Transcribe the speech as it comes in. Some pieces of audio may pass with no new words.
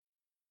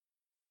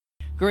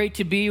Great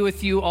to be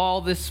with you all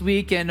this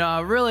week, and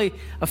really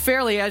a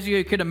fairly, as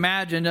you could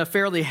imagine, a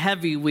fairly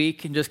heavy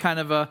week, and just kind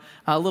of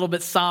a little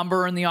bit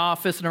somber in the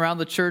office and around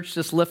the church,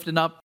 just lifting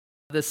up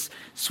this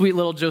sweet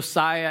little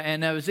Josiah.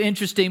 And it was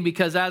interesting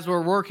because as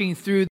we're working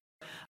through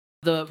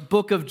the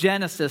book of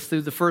Genesis,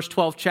 through the first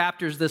 12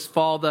 chapters this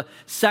fall, the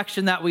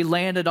section that we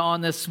landed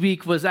on this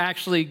week was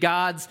actually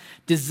God's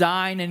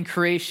design and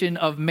creation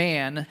of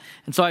man.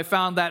 And so I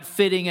found that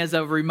fitting as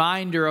a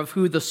reminder of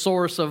who the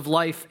source of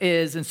life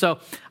is. And so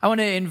I want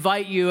to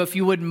invite you, if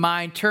you wouldn't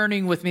mind,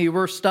 turning with me.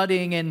 We're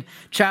studying in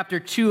chapter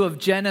 2 of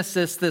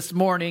Genesis this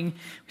morning.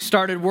 We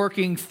started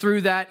working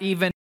through that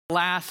even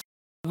last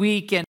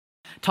week and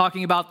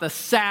talking about the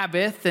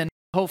Sabbath, and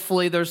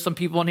hopefully there's some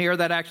people in here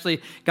that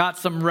actually got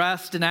some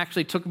rest and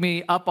actually took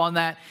me up on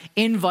that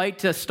invite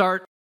to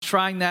start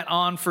trying that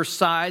on for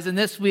size. And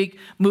this week,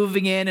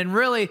 moving in, and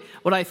really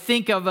what I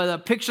think of, the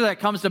picture that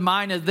comes to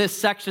mind of this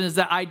section is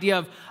the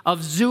idea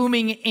of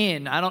zooming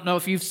in. I don't know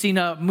if you've seen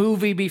a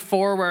movie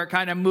before where it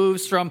kind of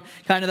moves from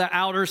kind of the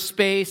outer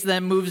space,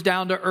 then moves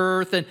down to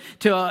earth and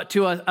to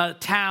a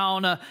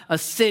town, a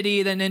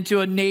city, then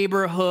into a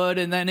neighborhood,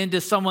 and then into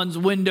someone's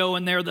window,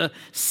 and there the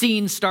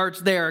scene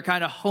starts there,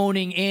 kind of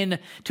honing in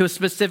to a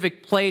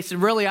specific place.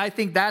 And really, I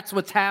think that's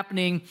what's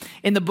happening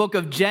in the book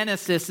of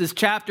Genesis. Is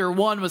chapter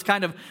 1 was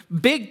kind of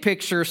big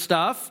picture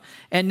stuff,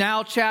 and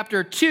now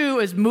chapter 2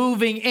 is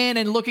moving in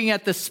and looking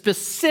at the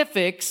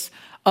specifics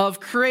of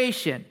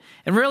creation.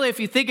 And really, if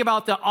you think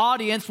about the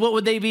audience, what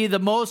would they be the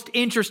most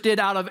interested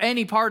out of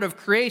any part of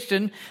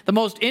creation? The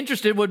most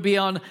interested would be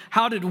on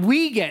how did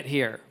we get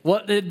here?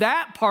 What did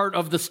that part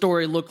of the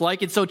story look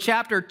like? And so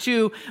chapter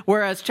 2,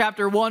 whereas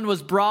chapter 1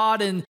 was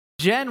broad and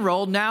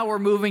general, now we're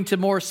moving to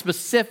more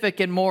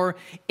specific and more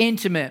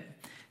intimate.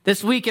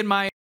 This week in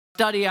my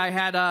study, I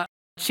had a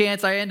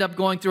chance. I end up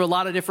going through a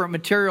lot of different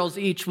materials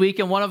each week,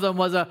 and one of them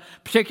was a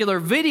particular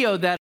video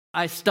that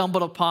I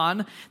stumbled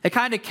upon that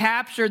kind of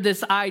captured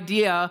this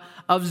idea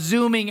of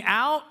zooming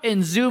out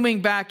and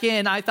zooming back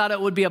in. I thought it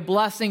would be a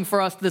blessing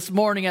for us this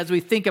morning as we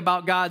think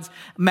about God's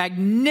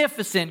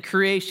magnificent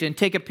creation.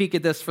 Take a peek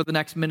at this for the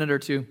next minute or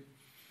two.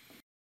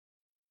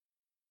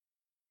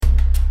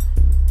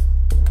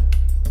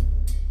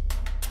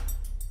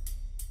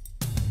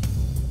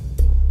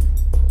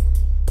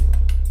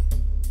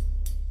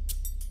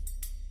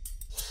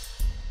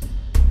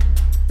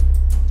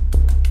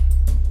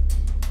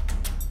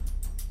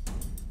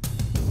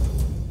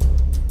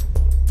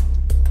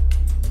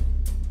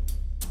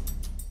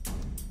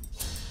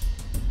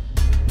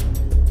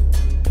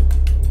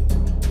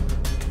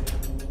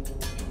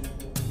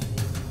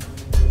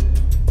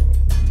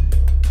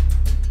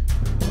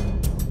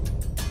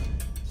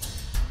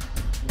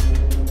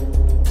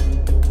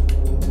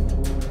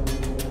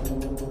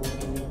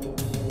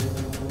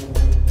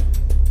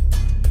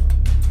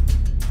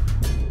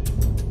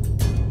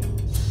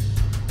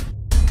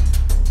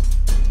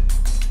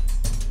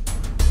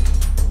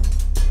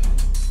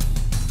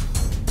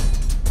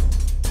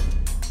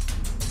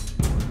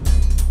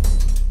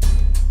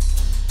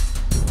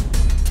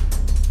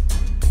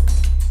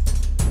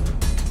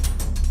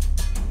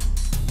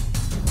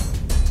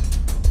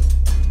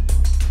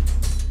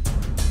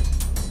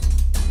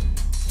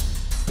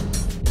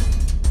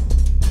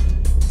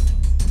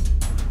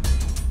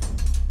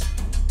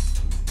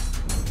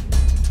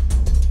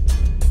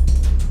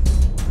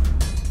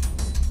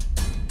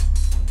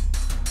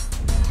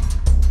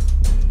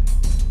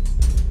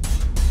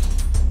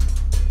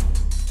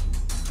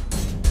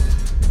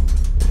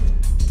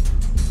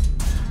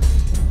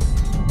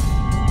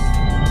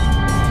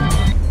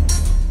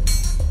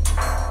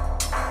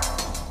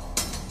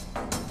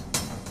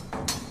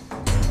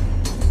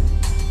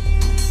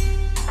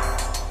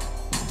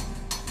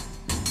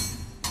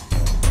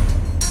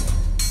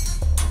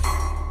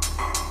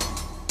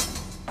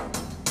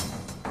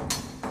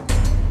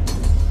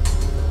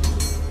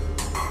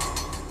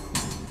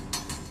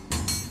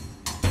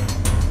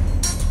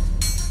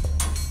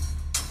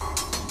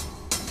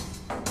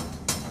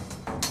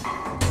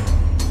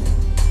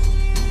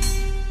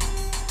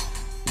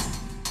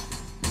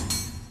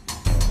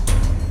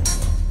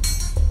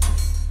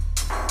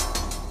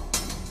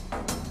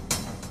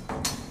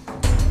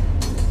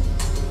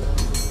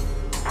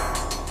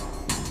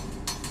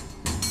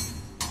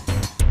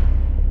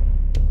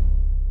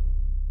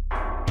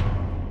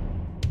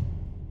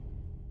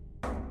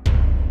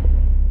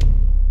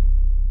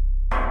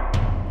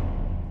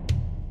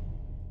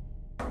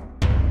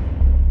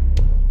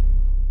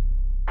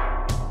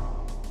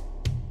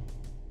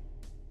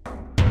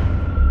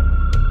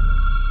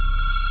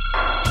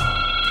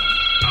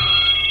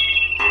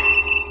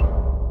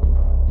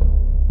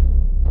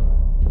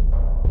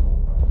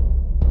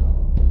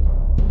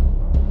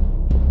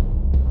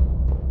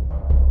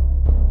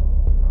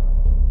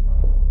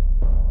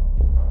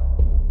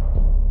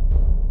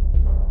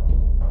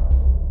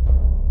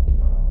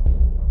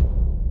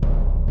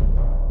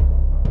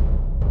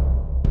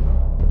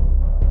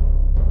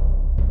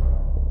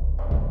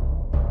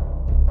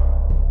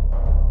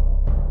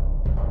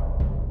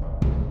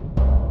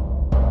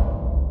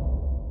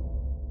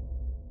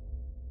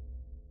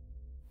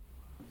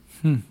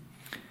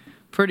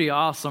 Pretty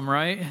awesome,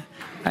 right?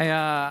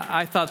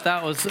 I thought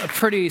that was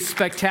pretty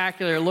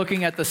spectacular,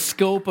 looking at the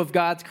scope of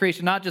God's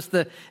creation, not just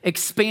the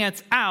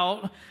expanse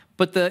out,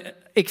 but the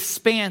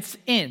expanse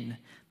in.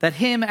 That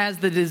him as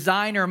the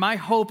designer, my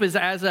hope is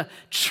as a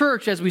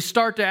church, as we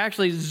start to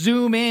actually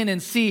zoom in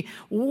and see,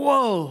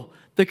 whoa,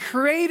 the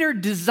creator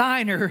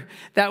designer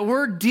that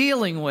we're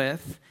dealing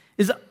with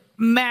is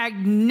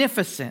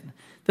magnificent.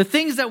 The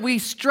things that we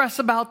stress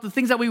about, the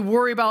things that we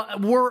worry about,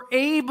 we're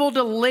able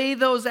to lay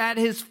those at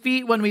his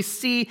feet when we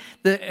see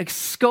the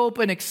scope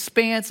and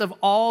expanse of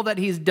all that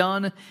he's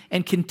done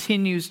and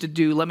continues to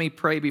do. Let me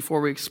pray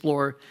before we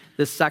explore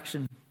this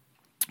section.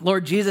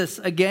 Lord Jesus,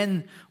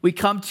 again, we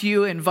come to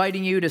you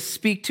inviting you to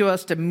speak to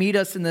us, to meet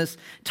us in this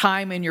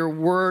time in your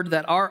word,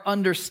 that our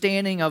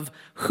understanding of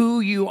who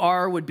you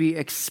are would be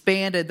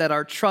expanded, that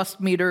our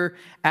trust meter,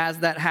 as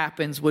that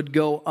happens, would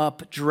go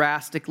up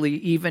drastically,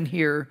 even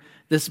here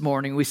this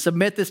morning. We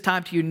submit this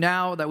time to you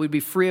now, that we'd be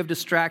free of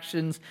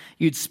distractions.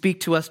 You'd speak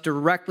to us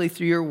directly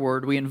through your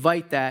word. We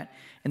invite that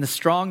in the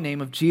strong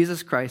name of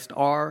Jesus Christ,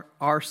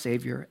 our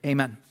Savior.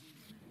 Amen.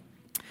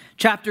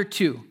 Chapter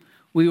 2.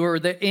 We were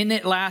in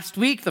it last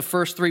week, the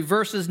first 3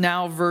 verses.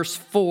 Now verse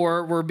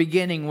 4 we're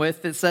beginning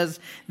with. It says,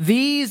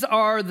 "These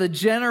are the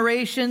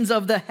generations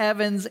of the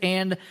heavens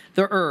and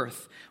the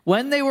earth,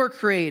 when they were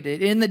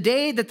created, in the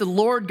day that the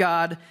Lord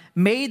God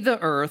made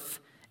the earth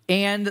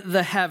and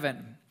the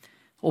heaven."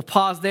 We'll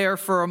pause there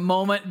for a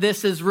moment.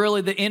 This is really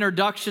the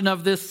introduction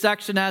of this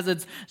section as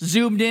it's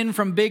zoomed in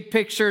from big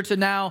picture to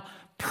now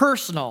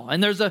personal.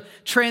 And there's a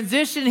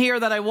transition here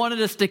that I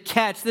wanted us to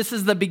catch. This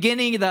is the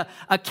beginning, the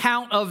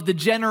account of the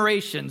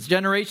generations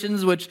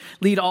which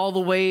lead all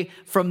the way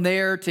from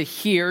there to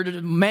here,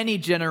 to many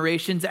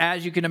generations,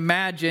 as you can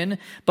imagine.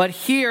 But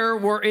here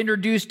we're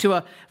introduced to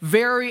a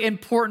very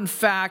important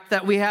fact,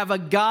 that we have a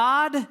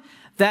God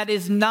that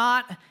is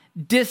not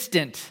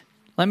distant.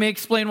 Let me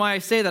explain why I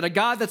say that. A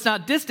God that's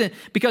not distant,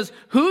 because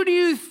who do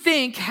you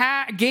think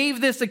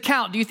gave this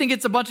account? Do you think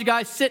it's a bunch of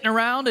guys sitting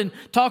around and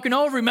talking,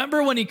 oh,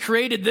 remember when he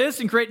created this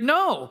and created?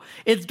 No,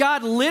 it's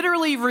God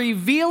literally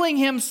revealing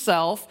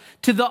himself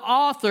to the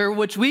author,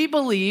 which we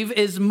believe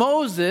is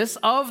Moses,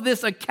 of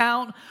this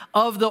account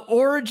of the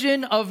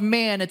origin of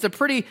man. It's a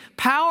pretty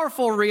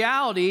powerful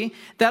reality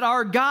that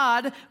our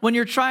God, when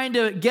you're trying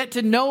to get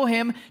to know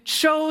him,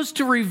 chose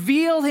to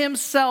reveal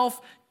himself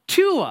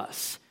to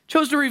us.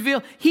 Chose to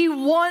reveal. He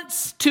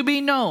wants to be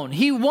known.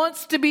 He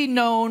wants to be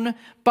known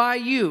by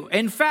you.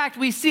 In fact,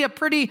 we see a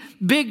pretty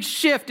big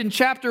shift in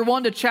chapter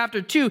 1 to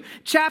chapter 2.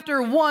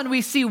 Chapter 1, we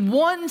see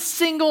one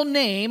single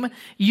name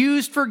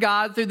used for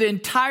God through the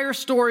entire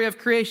story of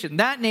creation.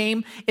 That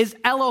name is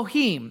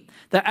Elohim.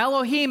 The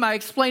Elohim, I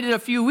explained it a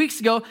few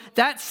weeks ago,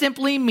 that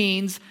simply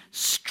means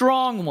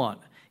strong one.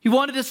 He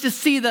wanted us to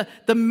see the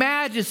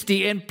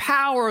majesty and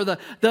power,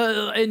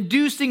 the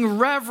inducing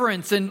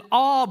reverence and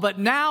awe. But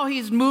now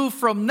he's moved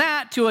from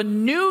that to a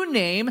new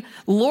name,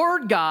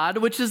 Lord God,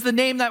 which is the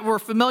name that we're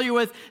familiar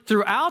with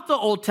throughout the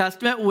Old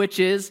Testament, which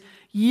is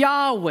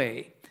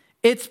Yahweh.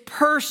 It's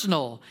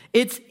personal.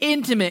 It's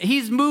intimate.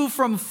 He's moved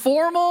from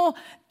formal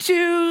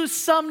to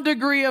some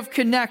degree of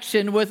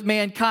connection with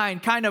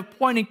mankind, kind of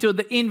pointing to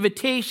the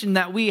invitation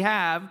that we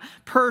have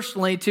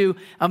personally to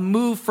a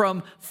move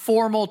from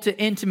formal to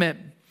intimate.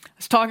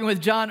 I was talking with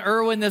John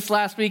Irwin this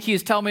last week. He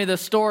was telling me the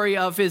story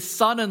of his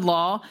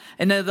son-in-law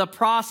and the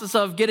process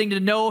of getting to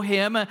know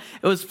him. It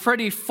was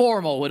pretty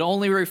formal. Would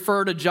only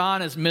refer to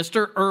John as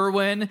Mr.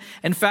 Irwin.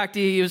 In fact,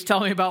 he was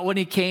telling me about when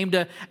he came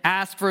to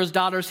ask for his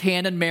daughter's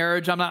hand in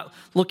marriage. I'm not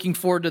looking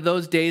forward to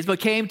those days, but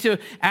came to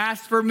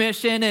ask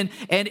permission. And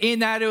in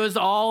that, it was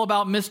all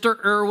about Mr.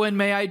 Irwin.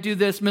 May I do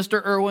this?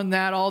 Mr. Irwin,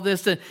 that, all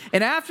this. And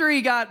after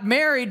he got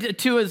married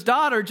to his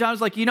daughter, John was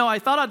like, I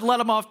thought I'd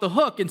let him off the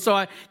hook. And so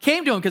I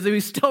came to him because he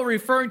was still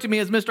referring to me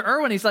as Mr.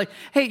 Irwin. He's like,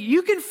 hey,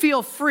 you can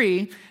feel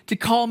free to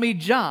call me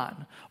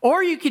John,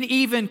 or you can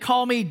even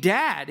call me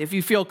Dad if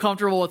you feel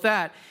comfortable with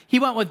that. He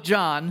went with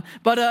John,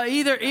 but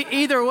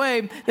either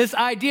way, this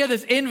idea,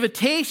 this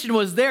invitation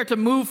was there to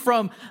move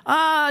from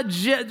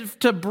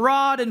to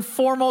broad and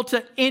formal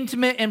to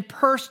intimate and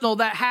personal.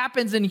 That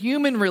happens in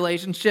human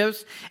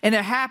relationships, and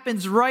it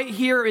happens right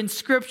here in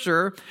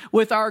Scripture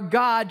with our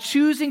God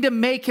choosing to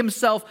make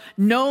himself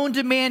known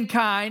to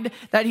mankind,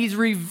 that he's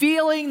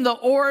revealing the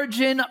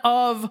origin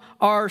of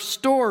our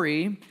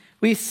story.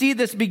 We see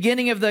this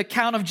beginning of the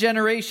account of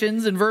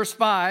generations in verse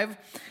 5. It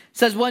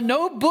says, when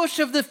no bush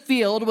of the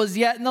field was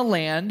yet in the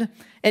land,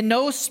 and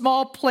no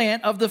small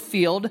plant of the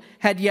field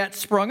had yet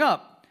sprung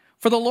up,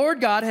 for the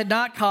Lord God had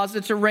not caused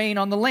it to rain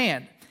on the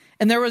land,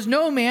 and there was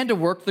no man to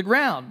work the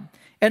ground.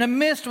 And a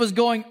mist was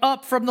going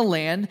up from the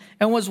land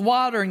and was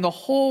watering the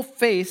whole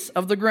face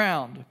of the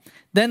ground.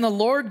 Then the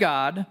Lord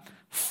God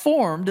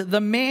formed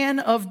the man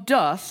of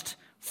dust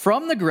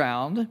from the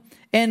ground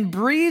and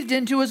breathed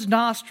into his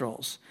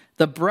nostrils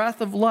the breath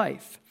of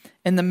life,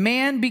 and the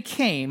man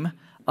became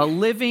a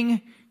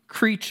living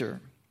creature.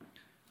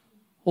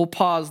 We'll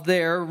pause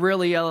there.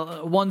 Really,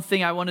 one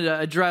thing I wanted to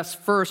address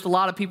first, a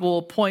lot of people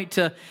will point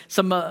to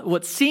some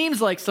what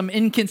seems like some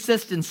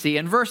inconsistency.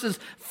 In verses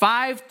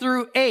 5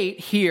 through 8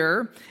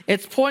 here,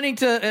 it points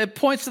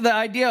to the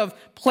idea of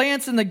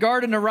plants in the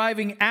garden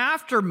arriving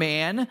after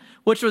man,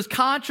 which was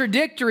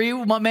contradictory,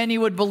 what many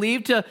would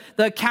believe, to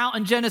the account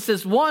in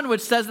Genesis 1,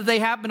 which says that they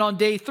happened on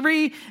day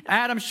 3.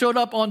 Adam showed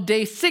up on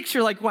day 6.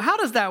 You're like, well, how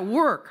does that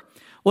work?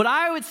 What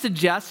I would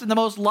suggest, and the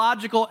most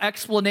logical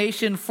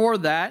explanation for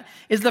that,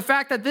 is the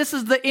fact that this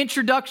is the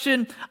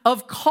introduction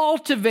of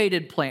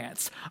cultivated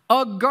plants,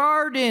 a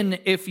garden,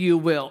 if you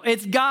will.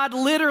 It's God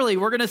literally,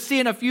 we're going to see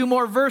in a few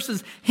more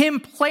verses, him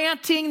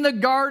planting the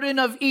Garden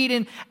of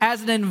Eden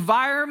as an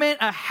environment,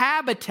 a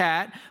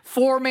habitat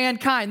for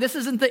mankind. This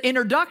isn't the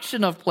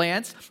introduction of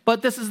plants,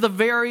 but this is the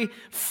very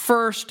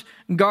first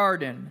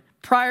garden.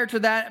 Prior to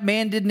that,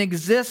 man didn't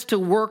exist to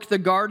work the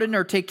garden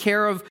or take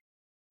care of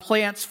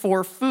plants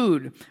for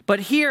food. But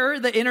here,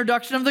 the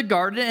introduction of the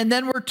garden, and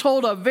then we're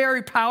told a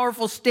very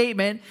powerful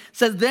statement,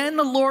 says, then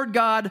the Lord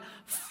God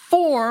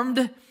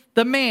formed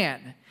the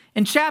man.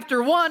 In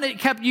chapter 1, it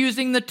kept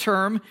using the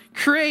term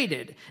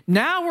created.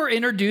 Now we're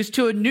introduced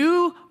to a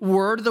new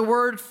word, the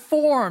word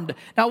formed.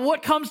 Now,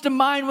 what comes to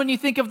mind when you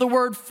think of the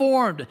word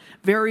formed?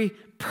 Very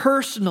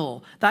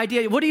personal. The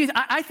idea,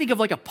 I think of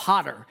like a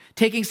potter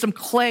taking some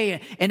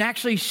clay and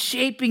actually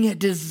shaping it,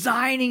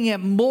 designing it,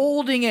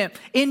 molding it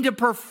into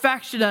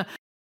perfection, a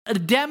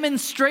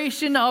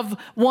demonstration of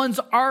one's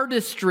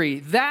artistry.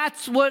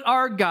 That's what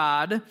our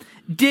God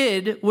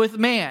did with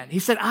man. He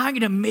said, I'm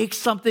going to make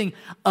something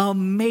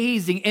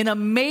amazing, and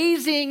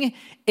amazing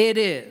it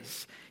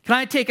is. Can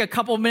I take a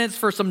couple minutes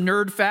for some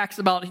nerd facts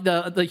about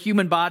the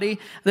human body?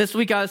 This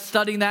week I was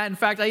studying that. In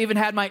fact, I even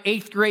had my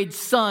 8th grade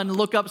son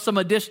look up some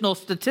additional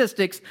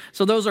statistics,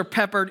 so those are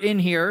peppered in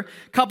here.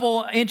 A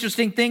couple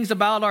interesting things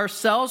about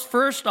ourselves.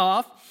 First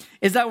off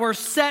is that we're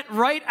set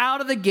right out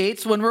of the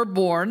gates when we're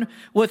born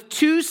with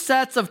 2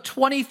 sets of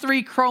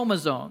 23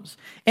 chromosomes.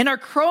 In our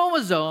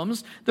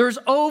chromosomes, there's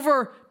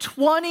over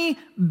 20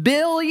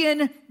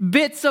 billion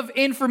bits of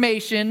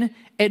information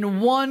in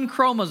one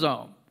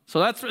chromosome. So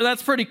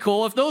that's pretty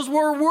cool. If those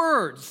were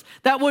words,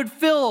 that would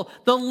fill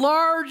the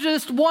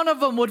largest, one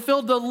of them would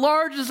fill the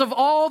largest of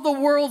all the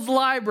world's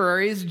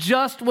libraries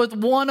just with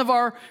one of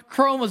our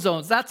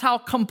chromosomes. That's how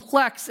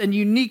complex and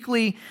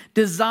uniquely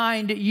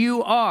designed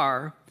you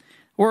are.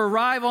 We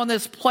arrive on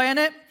this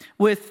planet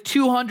with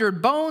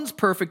 200 bones,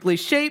 perfectly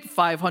shaped,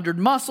 500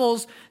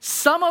 muscles,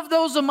 some of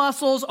those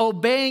muscles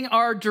obeying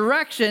our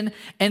direction,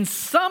 and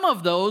some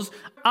of those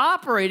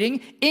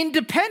operating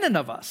independent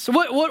of us.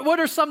 What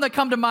are some that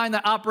come to mind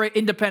that operate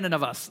independent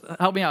of us?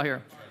 Help me out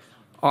here.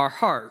 Our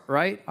heart,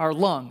 right? Our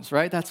lungs,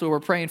 right? That's what we're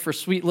praying for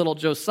sweet little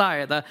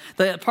Josiah,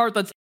 the part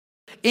that's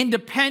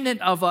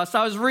independent of us.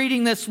 I was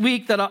reading this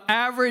week that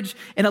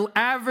in an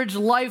average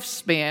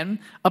lifespan,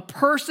 a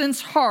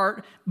person's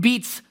heart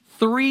beats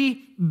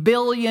 3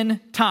 billion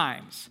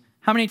times.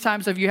 How many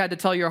times have you had to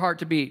tell your heart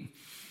to beat?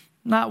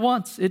 Not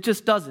once. It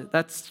just does it.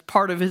 That's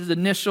part of his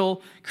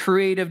initial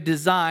creative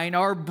design.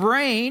 Our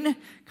brain, a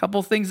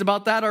couple things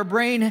about that. Our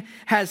brain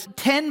has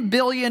 10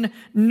 billion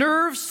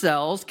nerve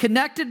cells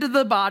connected to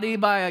the body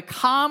by a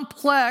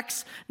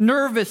complex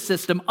nervous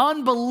system.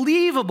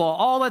 Unbelievable,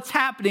 all that's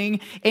happening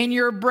in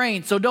your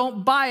brain. So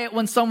don't buy it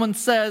when someone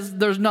says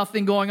there's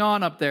nothing going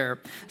on up there.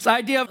 This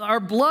idea of our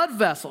blood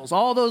vessels,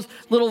 all those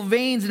little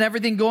veins and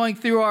everything going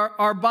through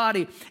our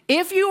body.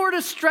 If you were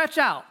to stretch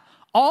out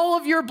all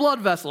of your blood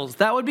vessels,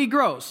 that would be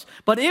gross.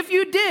 But if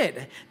you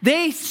did,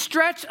 they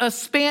stretch a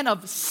span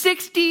of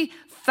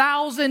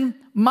 60,000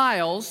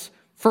 miles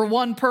for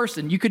one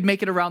person. You could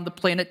make it around the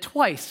planet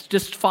twice,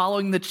 just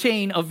following the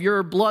chain of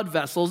your blood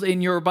vessels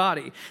in your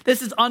body.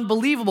 This is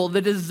unbelievable.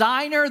 The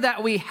designer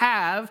that we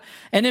have,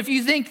 and if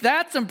you think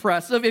that's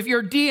impressive, if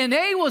your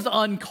DNA was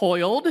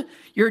uncoiled,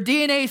 your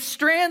DNA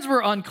strands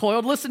were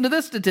uncoiled, listen to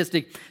this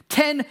statistic,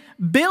 10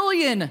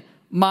 billion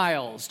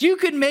miles. You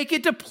could make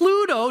it to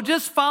Pluto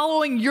just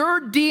following your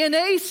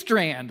DNA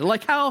strand.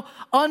 Like how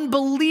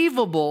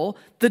unbelievable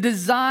the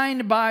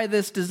design by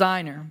this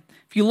designer.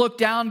 If you look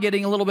down,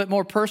 getting a little bit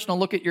more personal,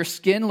 look at your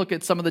skin, look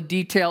at some of the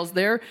details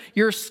there.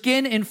 Your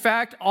skin, in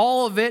fact,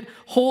 all of it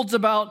holds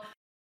about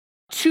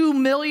 2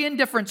 million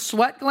different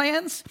sweat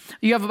glands.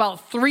 You have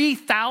about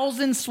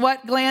 3,000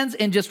 sweat glands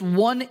in just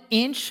 1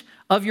 inch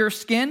of your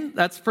skin.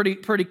 That's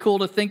pretty cool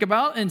to think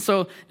about. And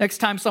so next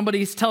time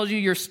somebody tells you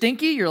you're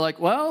stinky, you're like,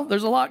 well,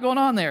 there's a lot going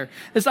on there.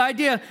 This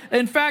idea,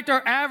 in fact,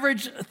 our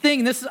average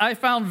thing, this I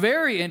found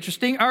very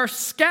interesting, our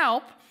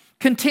scalp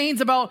contains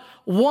about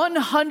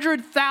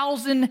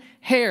 100,000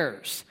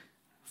 hairs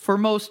for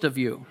most of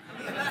you.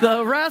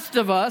 The rest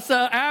of us,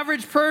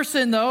 average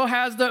person, though,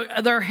 has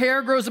their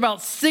hair grows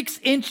about 6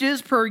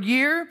 inches per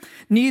year.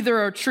 Neither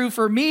are true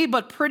for me,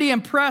 but pretty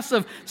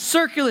impressive.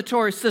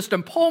 Circulatory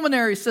system,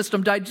 pulmonary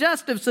system,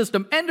 digestive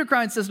system,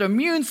 endocrine system,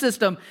 immune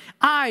system,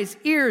 eyes,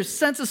 ears,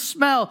 sense of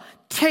smell,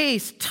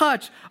 taste,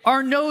 touch.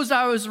 Our nose,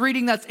 I was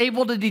reading, that's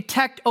able to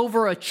detect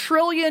over 1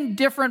 trillion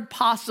different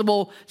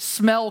possible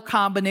smell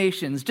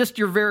combinations. Just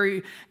your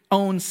very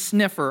own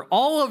sniffer.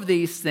 All of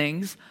these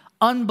things,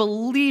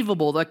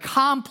 unbelievable, the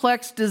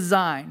complex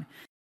design,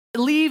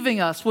 leaving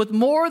us with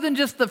more than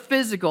just the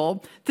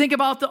physical. Think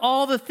about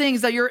all the things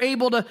that you're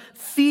able to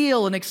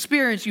feel and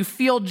experience. You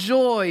feel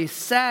joy,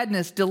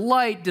 sadness,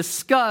 delight,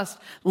 disgust,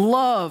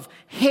 love,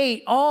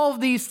 hate, all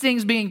of these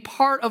things being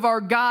part of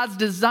our God's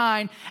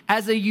design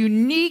as a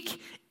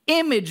unique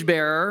image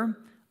bearer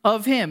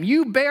of him.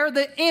 You bear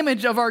the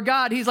image of our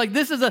God. He's like,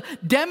 this is a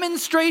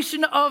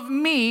demonstration of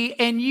me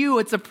and you.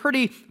 It's a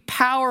pretty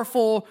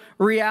powerful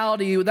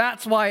reality.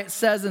 That's why it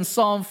says in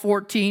Psalm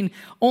 14,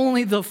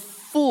 only the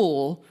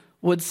fool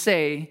would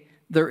say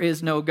there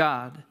is no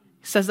God.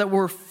 He says that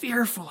we're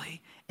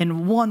fearfully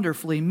and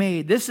wonderfully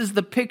made. This is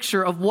the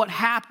picture of what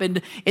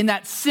happened in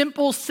that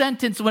simple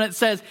sentence when it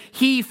says,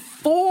 he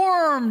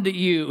formed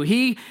you.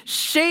 He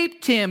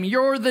shaped him.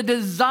 You're the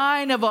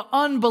design of an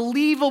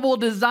unbelievable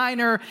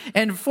designer.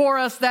 And for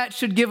us, that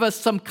should give us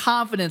some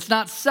confidence,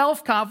 not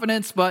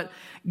self-confidence, but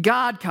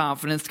God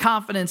confidence,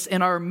 confidence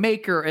in our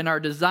maker and our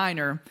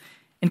designer.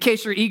 In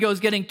case your ego is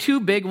getting too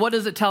big, what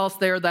does it tell us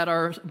there that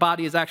our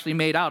body is actually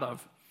made out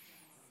of?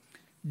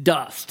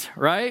 Dust,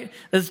 right?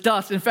 It's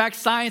dust. In fact,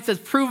 science has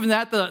proven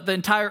that the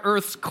entire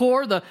Earth's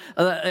core, the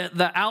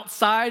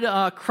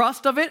outside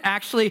crust of it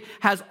actually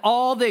has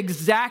all the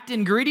exact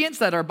ingredients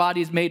that our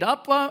body is made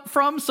up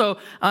from. So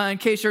in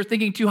case you're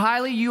thinking too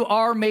highly, you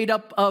are made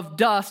up of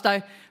dust.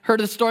 I heard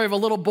the story of a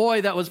little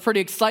boy that was pretty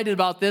excited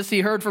about this.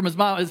 He heard from his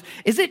mom,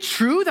 is it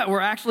true that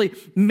we're actually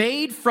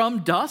made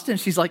from dust? And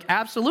she's like,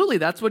 absolutely.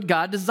 That's what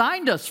God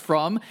designed us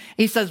from.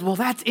 He says, well,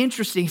 that's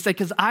interesting. He said,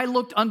 because I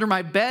looked under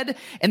my bed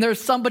and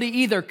there's somebody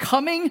either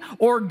coming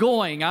or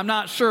going. I'm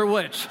not sure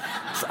which.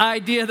 This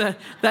idea that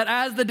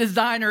as the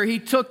designer, he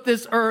took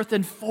this earth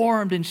and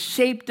formed and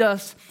shaped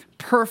us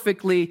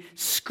perfectly,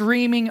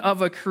 screaming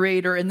of a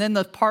creator. And then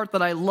the part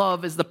that I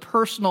love is the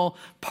personal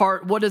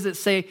part. What does it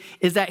say?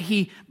 Is that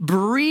he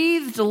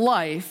breathed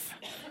life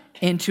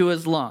into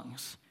his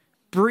lungs.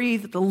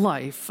 Breathed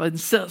life. And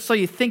so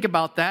you think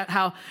about that,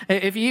 how,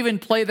 if you even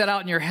play that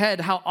out in your head,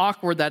 how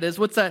awkward that is.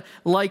 What's that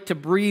like to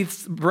breathe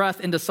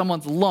breath into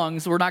someone's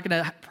lungs? We're not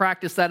going to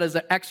practice that as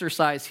an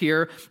exercise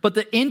here, but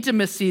the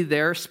intimacy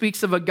there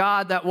speaks of a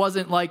God that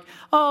wasn't like,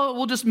 oh,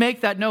 we'll just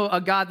make that. No,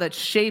 a God that's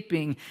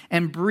shaping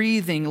and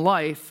breathing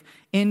life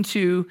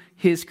into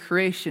his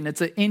creation.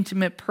 It's an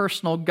intimate,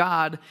 personal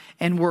God,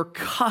 and we're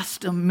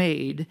custom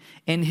made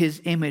in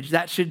his image.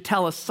 That should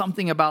tell us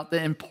something about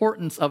the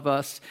importance of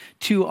us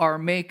to our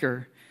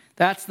Maker.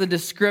 That's the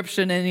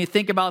description, and you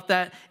think about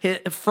that,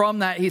 from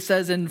that, he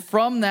says, and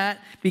from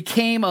that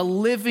became a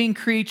living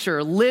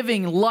creature,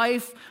 living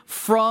life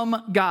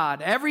from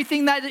God.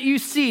 Everything that you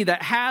see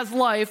that has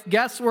life,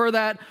 guess where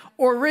that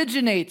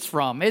originates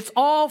from? It's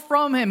all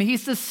from him. He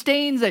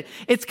sustains it.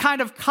 It's kind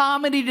of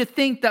comedy to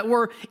think that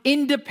we're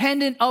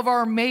independent of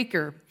our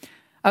Maker.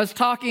 I was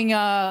talking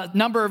a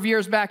number of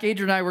years back,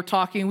 Adrian and I were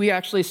talking, we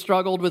actually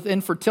struggled with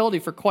infertility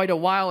for quite a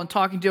while, and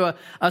talking to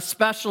a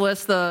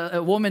specialist,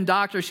 a woman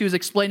doctor, she was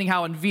explaining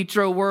how in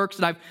vitro works,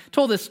 and I've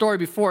told this story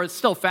before, it's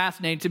still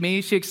fascinating to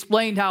me. She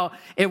explained how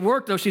it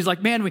worked, though. She's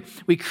like, man,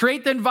 we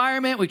create the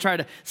environment, we try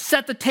to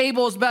set the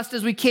table as best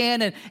as we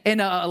can, and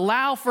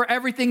allow for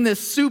everything, this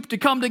soup to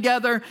come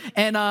together,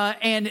 and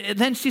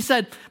then she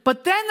said,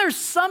 but then there's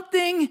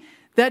something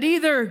that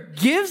either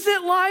gives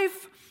it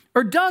life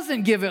or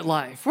doesn't give it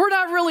life. We're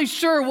not really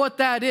sure what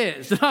that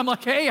is. And I'm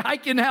like, hey, I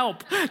can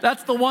help.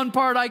 That's the one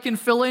part I can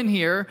fill in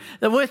here.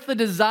 That with the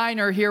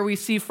designer here, we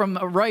see from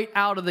right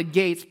out of the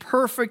gates,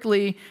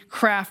 perfectly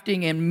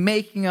crafting and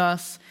making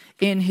us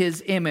in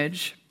his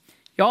image.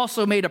 He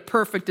also made a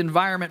perfect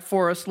environment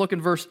for us. Look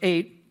in verse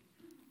 8.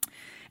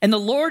 And the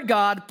Lord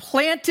God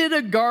planted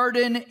a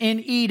garden in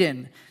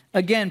Eden.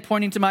 Again,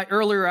 pointing to my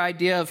earlier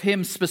idea of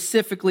him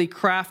specifically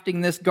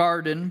crafting this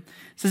garden.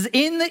 It says,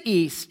 in the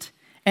east.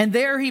 And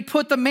there he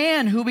put the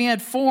man whom he had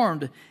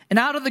formed. And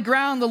out of the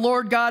ground the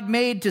Lord God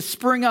made to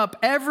spring up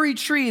every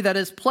tree that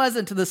is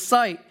pleasant to the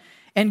sight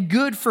and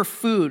good for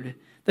food.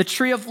 The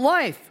tree of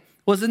life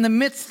was in the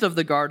midst of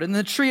the garden,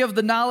 the tree of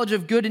the knowledge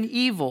of good and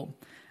evil.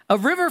 A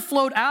river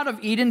flowed out of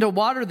Eden to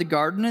water the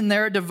garden, and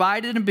there it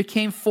divided and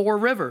became 4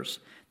 rivers.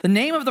 The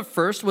name of the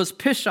first was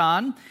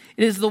Pishon.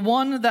 It is the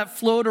one that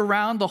flowed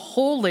around the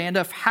whole land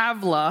of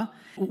Havilah,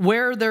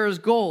 where there is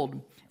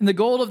gold. And the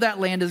gold of that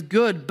land is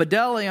good.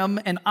 Bdellium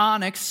and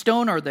onyx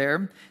stone are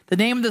there. The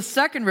name of the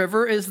second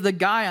river is the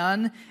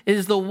Gihon. It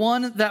is the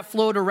one that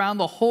flowed around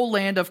the whole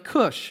land of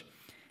Cush.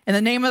 And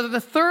the name of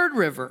the third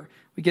river,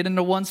 we get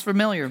into ones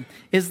familiar,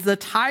 is the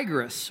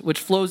Tigris,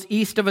 which flows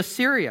east of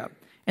Assyria.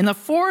 And the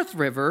fourth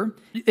river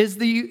is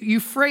the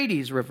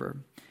Euphrates River.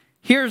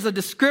 Here's a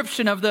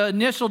description of the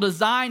initial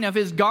design of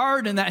his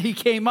garden that he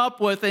came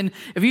up with. And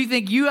if you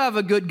think you have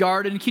a good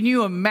garden, can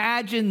you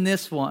imagine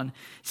this one?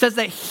 It says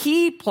that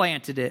he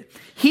planted it.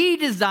 He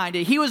designed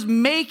it. He was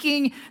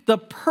making the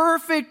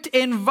perfect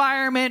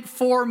environment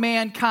for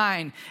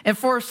mankind. And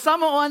for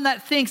someone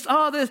that thinks,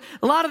 a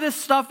lot of this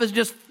stuff is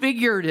just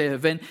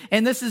figurative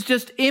and this is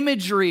just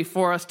imagery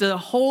for us to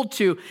hold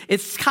to,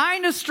 it's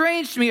kind of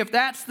strange to me, if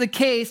that's the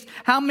case,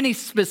 how many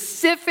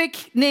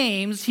specific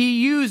names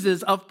he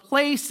uses of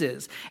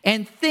places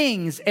and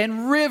things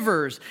and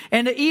rivers.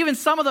 And even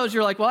some of those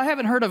you're like, well, I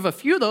haven't heard of a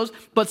few of those,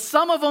 but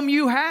some of them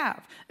you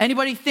have.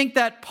 Anybody think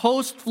that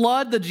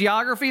post-flood, the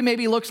geography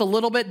maybe looks a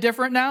little bit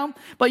different now?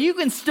 But you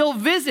can still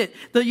visit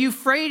the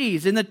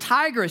Euphrates and the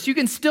Tigris. You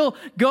can still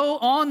go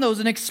on those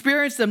and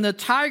experience them. The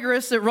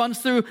Tigris, it runs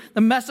through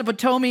the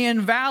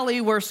Mesopotamian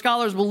valley where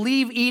scholars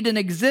believe Eden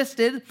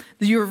existed.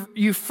 The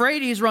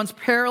Euphrates runs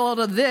parallel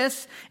to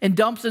this and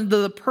dumps into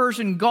the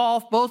Persian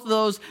Gulf, both of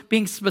those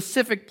being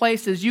specific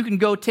places you can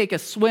go take a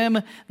swim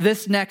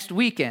this next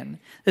weekend.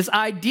 This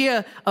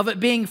idea of it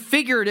being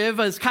figurative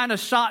is kind of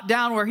shot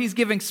down where he's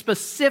giving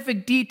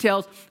specific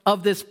details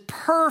of this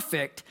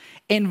perfect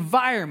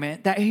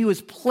environment that he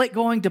was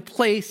going to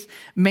place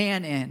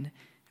man in.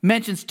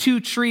 Mentions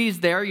two trees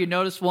there. You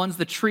notice one's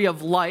the tree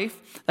of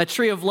life. That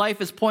tree of life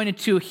is pointed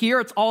to here.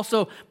 It's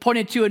also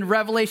pointed to in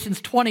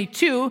Revelations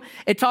 22.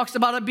 It talks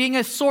about it being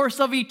a source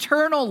of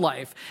eternal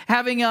life,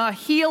 having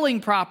healing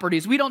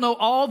properties. We don't know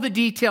all the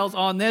details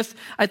on this.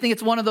 I think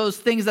it's one of those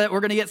things that we're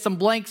going to get some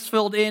blanks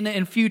filled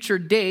in future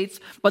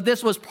dates. But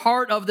this was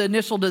part of the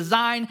initial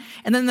design.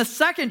 And then the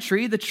second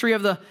tree, the tree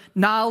of the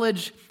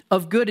knowledge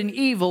of good and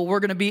evil, we're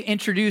going to be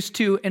introduced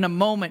to in a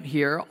moment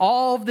here.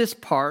 All of this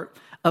part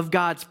of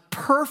God's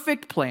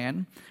perfect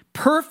plan,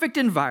 perfect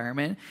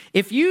environment.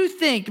 If you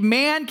think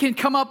man can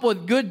come up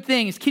with good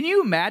things, can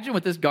you imagine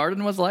what this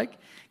garden was like?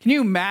 Can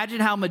you imagine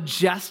how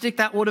majestic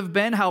that would have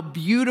been? How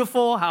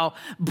beautiful, how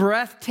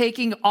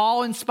breathtaking,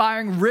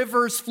 awe-inspiring,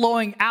 rivers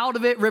flowing out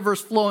of it,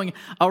 rivers flowing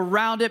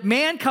around it.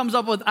 Man comes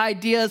up with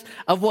ideas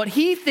of what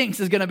he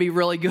thinks is going to be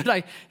really good.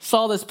 I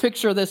saw this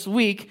picture this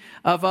week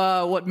of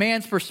what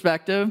man's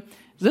perspective.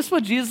 Is this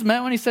what Jesus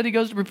meant when he said he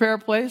goes to prepare a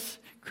place?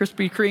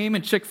 Krispy Kreme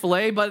and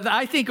Chick-fil-A, but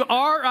I think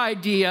our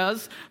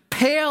ideas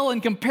pale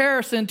in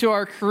comparison to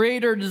our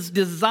Creator's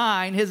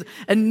design. His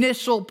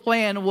initial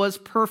plan was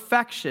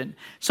perfection.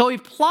 So he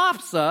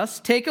plops us,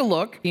 take a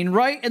look,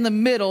 right in the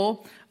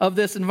middle of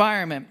this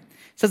environment.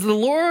 It says, the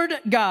Lord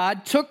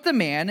God took the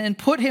man and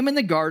put him in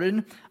the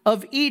Garden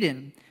of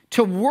Eden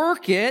to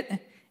work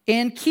it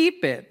and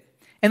keep it.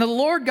 And the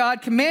Lord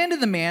God commanded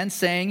the man,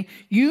 saying,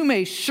 you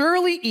may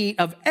surely eat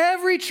of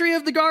every tree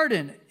of the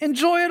garden,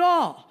 enjoy it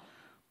all.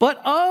 But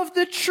of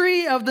the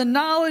tree of the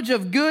knowledge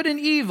of good and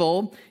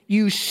evil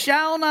you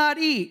shall not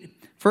eat,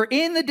 for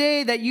in the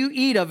day that you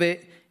eat of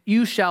it,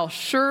 you shall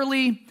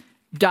surely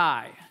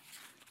die.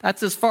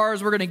 That's as far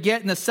as we're going to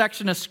get in this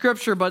section of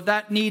Scripture, but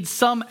that needs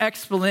some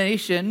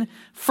explanation.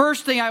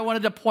 First thing I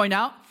wanted to point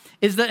out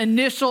is the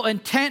initial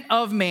intent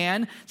of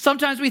man.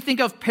 Sometimes we think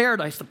of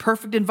paradise, the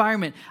perfect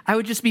environment. I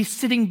would just be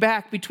sitting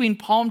back between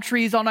palm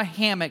trees on a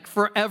hammock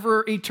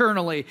forever,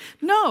 eternally.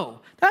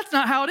 No, that's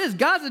not how it is.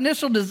 God's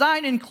initial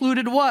design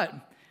included what?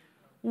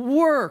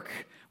 Work.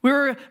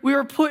 We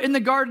were put in the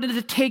garden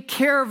to take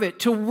care of it,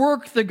 to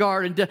work the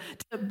garden,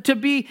 to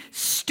be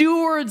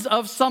stewards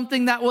of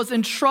something that was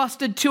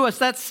entrusted to us.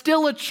 That's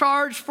still a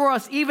charge for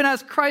us, even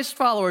as Christ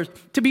followers,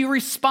 to be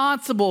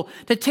responsible,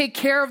 to take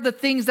care of the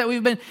things that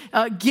we've been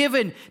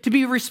given, to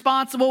be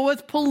responsible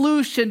with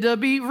pollution, to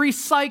be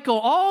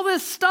recycle, all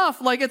this stuff.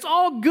 Like, it's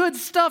all good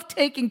stuff,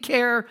 taking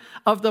care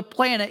of the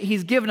planet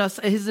He's given us.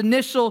 His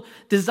initial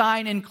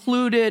design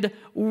included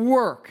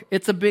work.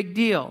 It's a big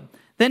deal.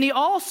 Then he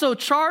also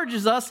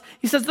charges us,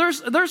 he says,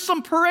 there's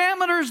some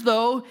parameters,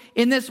 though,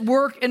 in this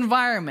work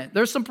environment.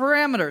 There's some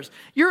parameters.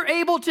 You're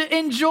able to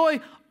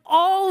enjoy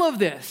all of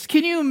this.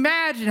 Can you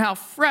imagine how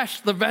fresh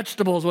the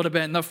vegetables would have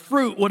been? The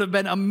fruit would have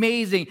been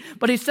amazing.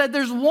 But he said,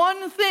 there's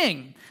one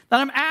thing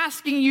that I'm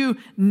asking you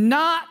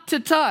not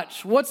to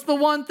touch. What's the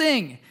one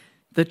thing?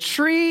 The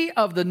tree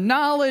of the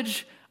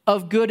knowledge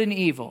of good and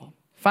evil.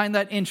 Find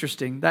that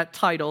interesting, that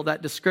title,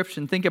 that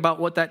description. Think about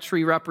what that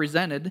tree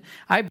represented.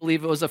 I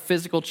believe it was a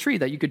physical tree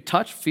that you could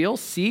touch, feel,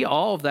 see,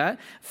 all of that.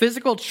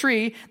 Physical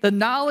tree, the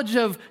knowledge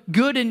of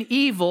good and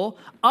evil.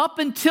 Up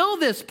until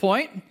this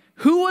point,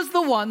 who was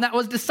the one that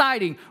was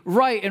deciding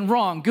right and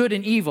wrong, good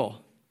and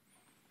evil?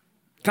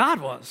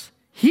 God was.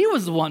 He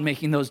was the one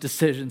making those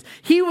decisions.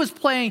 He was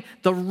playing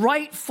the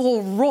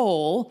rightful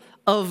role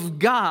of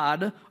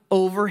God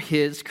over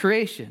his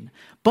creation.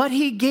 But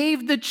he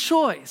gave the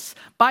choice.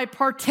 By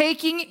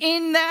partaking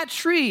in that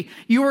tree,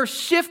 you are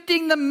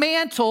shifting the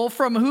mantle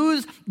from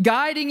who's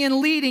guiding and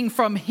leading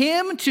from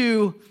him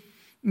to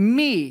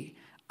me.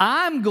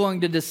 I'm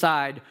going to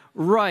decide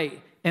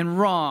right and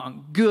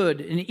wrong,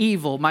 good and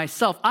evil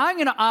myself. I'm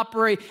going to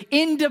operate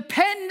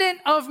independent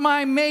of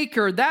my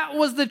maker. That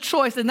was the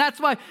choice. And that's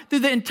why through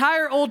the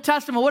entire Old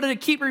Testament, what did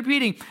it keep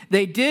repeating?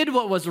 They did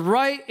what was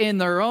right in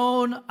their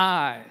own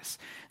eyes.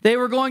 They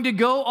were going to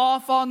go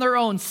off on their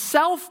own,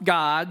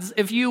 self-gods,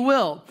 if you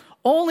will.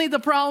 Only the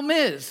problem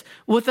is,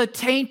 with a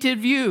tainted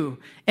view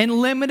and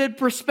limited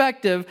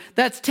perspective,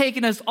 that's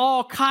taken us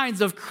all kinds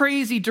of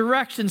crazy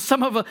directions.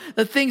 Some of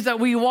the things that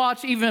we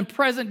watch, even in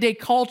present-day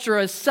culture,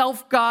 as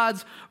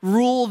self-gods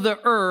rule the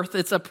earth,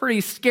 it's a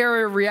pretty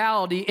scary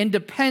reality,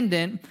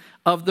 independent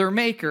of their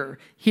maker.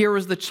 Here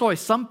is the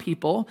choice. Some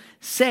people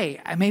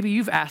say, maybe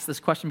you've asked this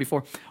question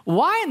before,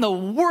 why in the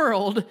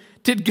world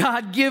did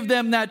God give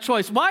them that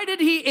choice? Why did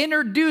he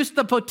introduce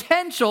the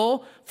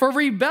potential for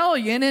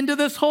rebellion into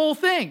this whole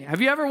thing?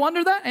 Have you ever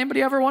wondered that?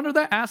 Anybody ever wondered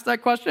that? Ask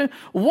that question.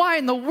 Why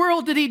in the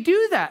world did he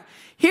do that?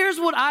 Here's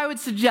what I would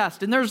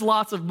suggest, and there's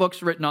lots of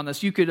books written on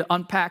this. You could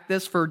unpack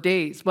this for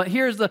days, but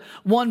here's the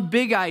one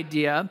big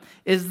idea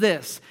is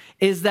this,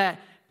 is that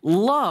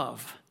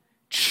love,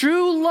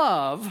 true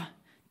love,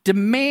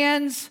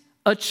 demands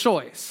a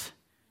choice.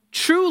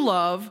 True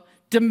love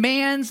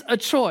demands a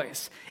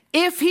choice.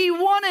 If he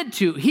wanted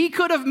to, he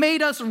could have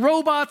made us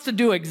robots to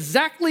do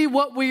exactly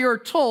what we are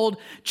told.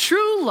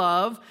 True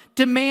love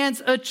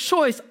demands a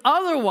choice.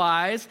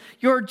 Otherwise,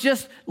 you're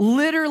just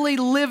literally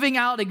living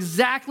out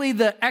exactly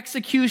the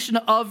execution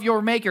of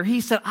your maker. He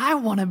said, I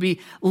want to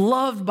be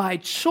loved by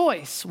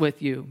choice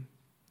with you.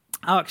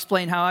 I'll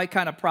explain how I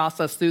kind of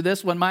processed through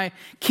this. When my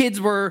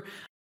kids were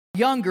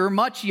younger,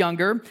 much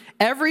younger,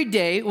 every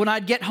day when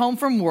I'd get home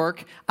from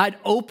work, I'd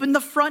open the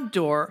front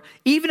door.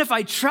 Even if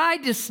I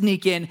tried to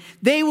sneak in,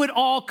 they would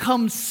all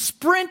come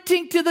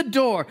sprinting to the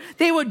door.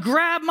 They would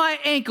grab my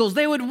ankles.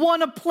 They would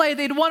want to play.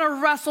 They'd want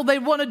to wrestle. They'd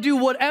want to do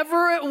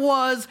whatever it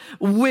was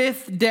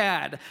with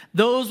Dad.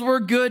 Those were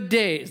good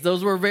days.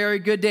 Those were very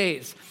good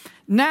days.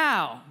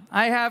 Now,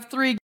 I have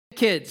 3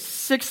 kids,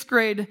 6th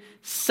grade,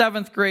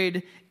 7th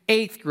grade,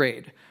 8th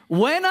grade.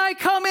 When I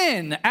come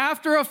in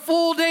after a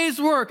full day's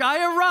work,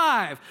 I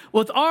arrive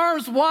with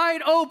arms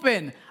wide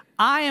open.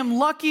 I am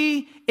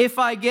lucky if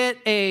I get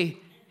a,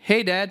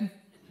 hey, Dad.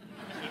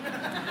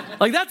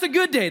 Like, that's a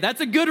good day. That's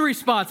a good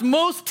response.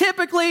 Most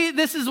typically,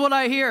 this is what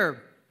I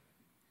hear.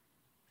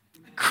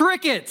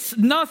 Crickets,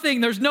 nothing.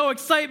 There's no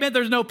excitement.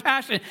 There's no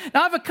passion. Now,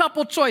 I have a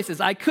couple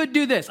choices. I could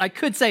do this. I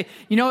could say,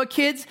 you know what,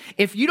 kids?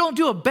 If you don't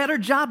do a better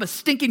job of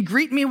stinking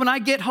greeting me when I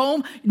get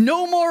home,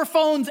 no more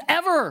phones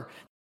ever.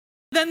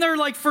 Then they're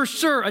like for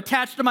sure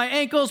attached to my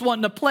ankles,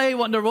 wanting to play,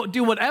 wanting to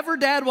do whatever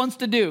Dad wants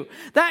to do.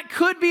 That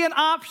could be an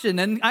option,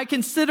 and I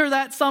consider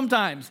that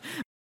sometimes.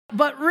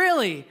 But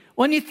really,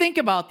 when you think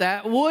about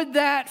that, would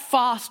that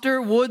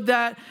foster, would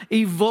that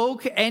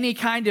evoke any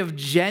kind of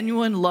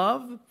genuine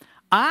love?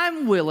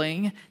 I'm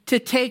willing to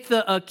take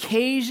the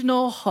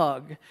occasional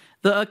hug,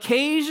 the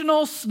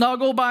occasional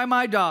snuggle by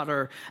my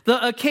daughter,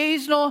 the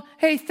occasional,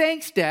 hey,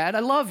 thanks, Dad,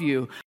 I love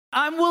you.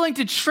 I'm willing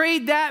to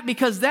trade that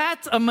because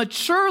that's a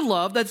mature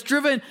love that's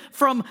driven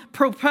from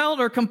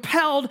propelled or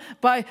compelled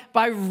by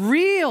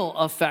real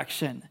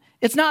affection.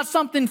 It's not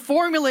something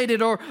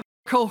formulated or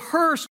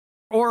coerced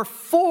or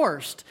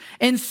forced.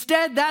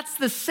 Instead, that's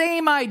the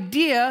same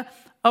idea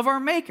of our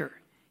Maker.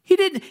 He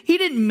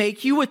didn't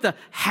make you with the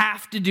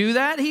have to do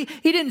that. He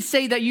didn't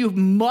say that you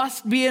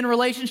must be in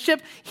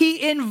relationship.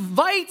 He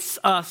invites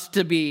us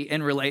to be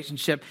in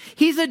relationship.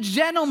 He's a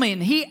gentleman.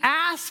 He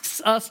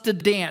asks us to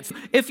dance.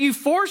 If you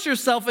force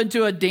yourself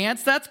into a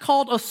dance, that's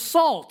called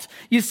assault.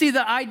 You see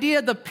the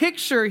idea, the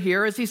picture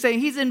here is he's saying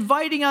he's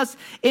inviting us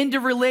into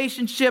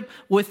relationship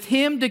with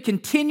him to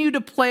continue to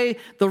play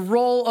the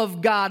role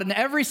of God. And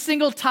every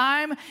single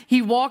time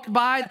he walked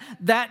by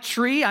that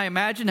tree, I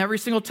imagine every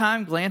single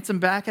time glancing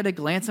back at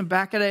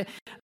it,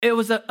 it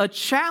was a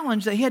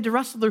challenge that he had to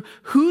wrestle through.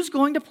 Who's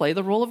going to play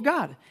the role of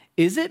God?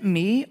 Is it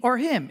me or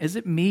him? Is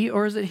it me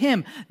or is it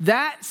him?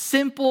 That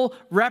simple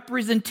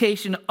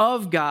representation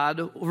of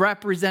God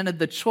represented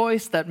the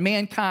choice that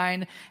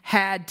mankind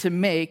had to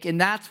make,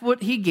 and that's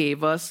what he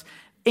gave us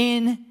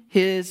in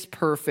his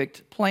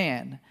perfect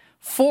plan.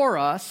 For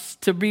us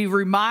to be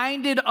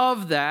reminded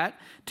of that,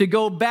 to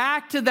go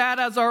back to that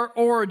as our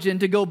origin,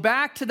 to go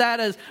back to that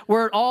as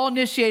where it all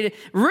initiated,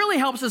 really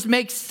helps us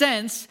make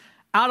sense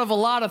out of a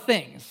lot of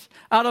things,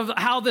 out of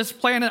how this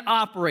planet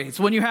operates.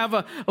 When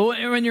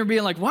you're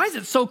being like, why is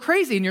it so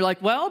crazy? And you're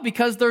like, well,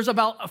 because there's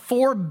about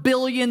 4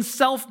 billion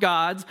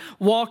self-gods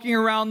walking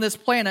around this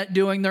planet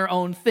doing their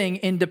own thing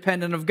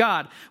independent of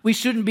God. We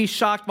shouldn't be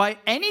shocked by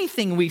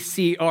anything we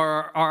see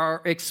or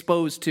are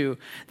exposed to.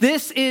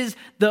 This is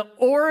the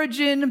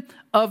origin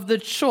of the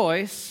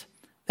choice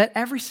that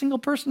every single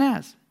person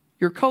has.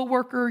 Your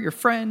coworker, your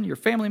friend, your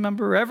family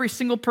member, every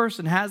single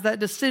person has that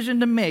decision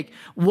to make.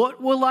 What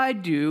will I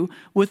do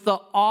with the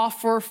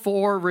offer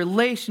for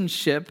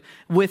relationship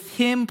with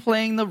him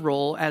playing the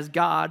role as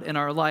God in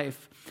our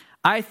life?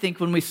 I think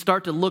when we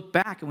start to look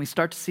back and we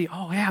start to see,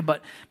 oh yeah,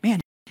 but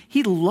man,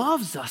 he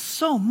loves us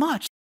so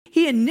much.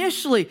 He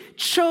initially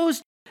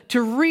chose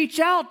to reach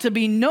out to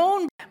be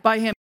known by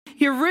him.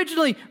 He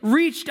originally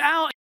reached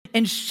out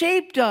and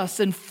shaped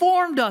us and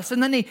formed us.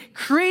 And then he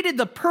created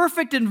the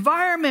perfect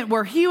environment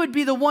where he would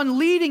be the one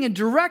leading and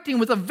directing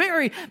with the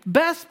very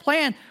best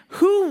plan.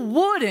 Who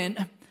wouldn't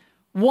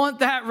want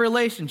that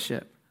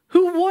relationship?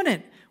 Who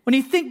wouldn't? when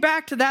you think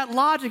back to that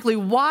logically,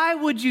 why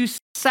would you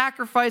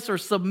sacrifice or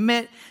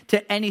submit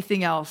to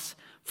anything else?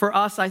 For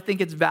us, I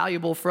think it's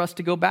valuable for us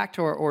to go back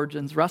to our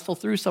origins, wrestle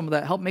through some of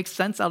that, help make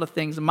sense out of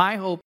things. My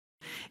hope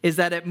is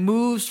that it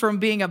moves from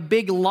being a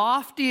big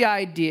lofty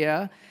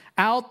idea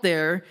out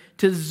there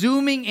to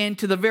zooming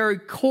into the very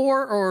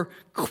core or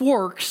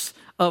quirks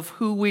of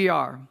who we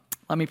are.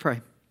 Let me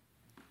pray.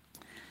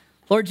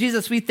 Lord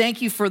Jesus, we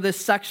thank you for this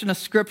section of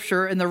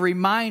Scripture and the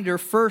reminder,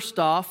 first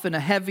off, in a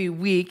heavy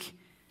week,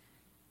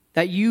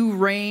 that you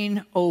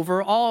reign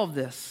over all of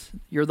this.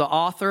 You're the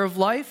author of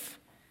life.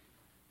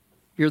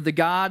 You're the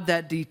God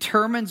that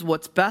determines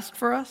what's best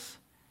for us.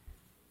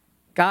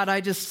 God,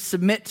 I just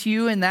submit to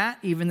you in that,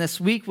 even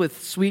this week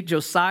with sweet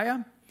Josiah.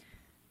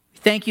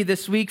 Thank you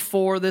this week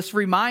for this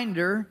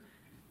reminder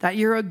that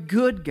you're a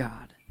good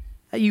God,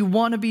 that you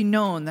want to be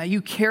known, that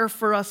you care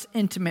for us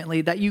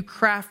intimately, that you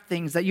craft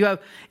things, that you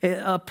have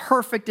a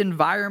perfect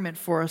environment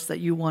for us that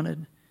you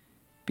wanted.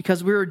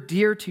 Because we are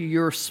dear to you,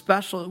 you're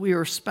special, we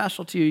are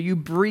special to you. You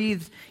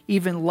breathed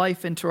even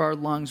life into our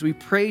lungs. We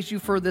praise you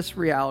for this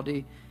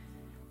reality.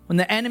 When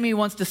the enemy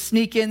wants to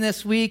sneak in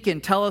this week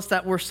and tell us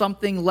that we're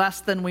something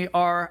less than we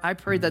are, I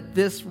pray that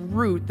this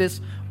root, this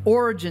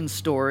origin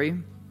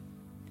story,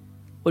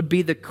 would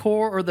be the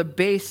core or the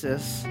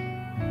basis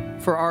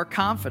for our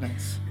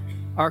confidence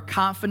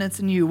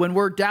in you. When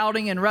we're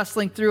doubting and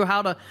wrestling through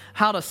how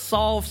to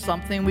solve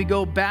something, we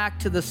go back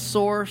to the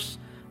source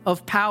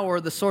of power,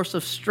 the source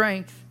of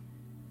strength,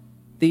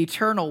 the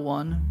eternal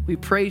one. We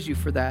praise you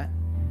for that.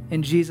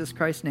 In Jesus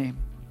Christ's name,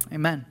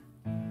 amen.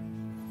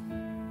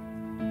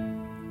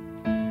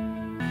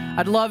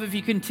 I'd love if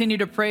you continue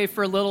to pray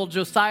for little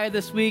Josiah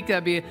this week.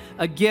 That'd be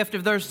a gift.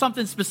 If there's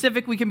something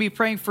specific we can be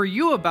praying for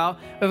you about,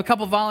 we have a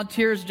couple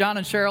volunteers, John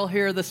and Cheryl,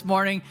 here this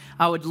morning.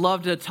 I would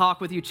love to talk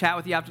with you, chat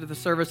with you after the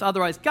service.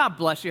 Otherwise, God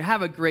bless you.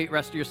 Have a great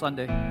rest of your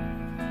Sunday.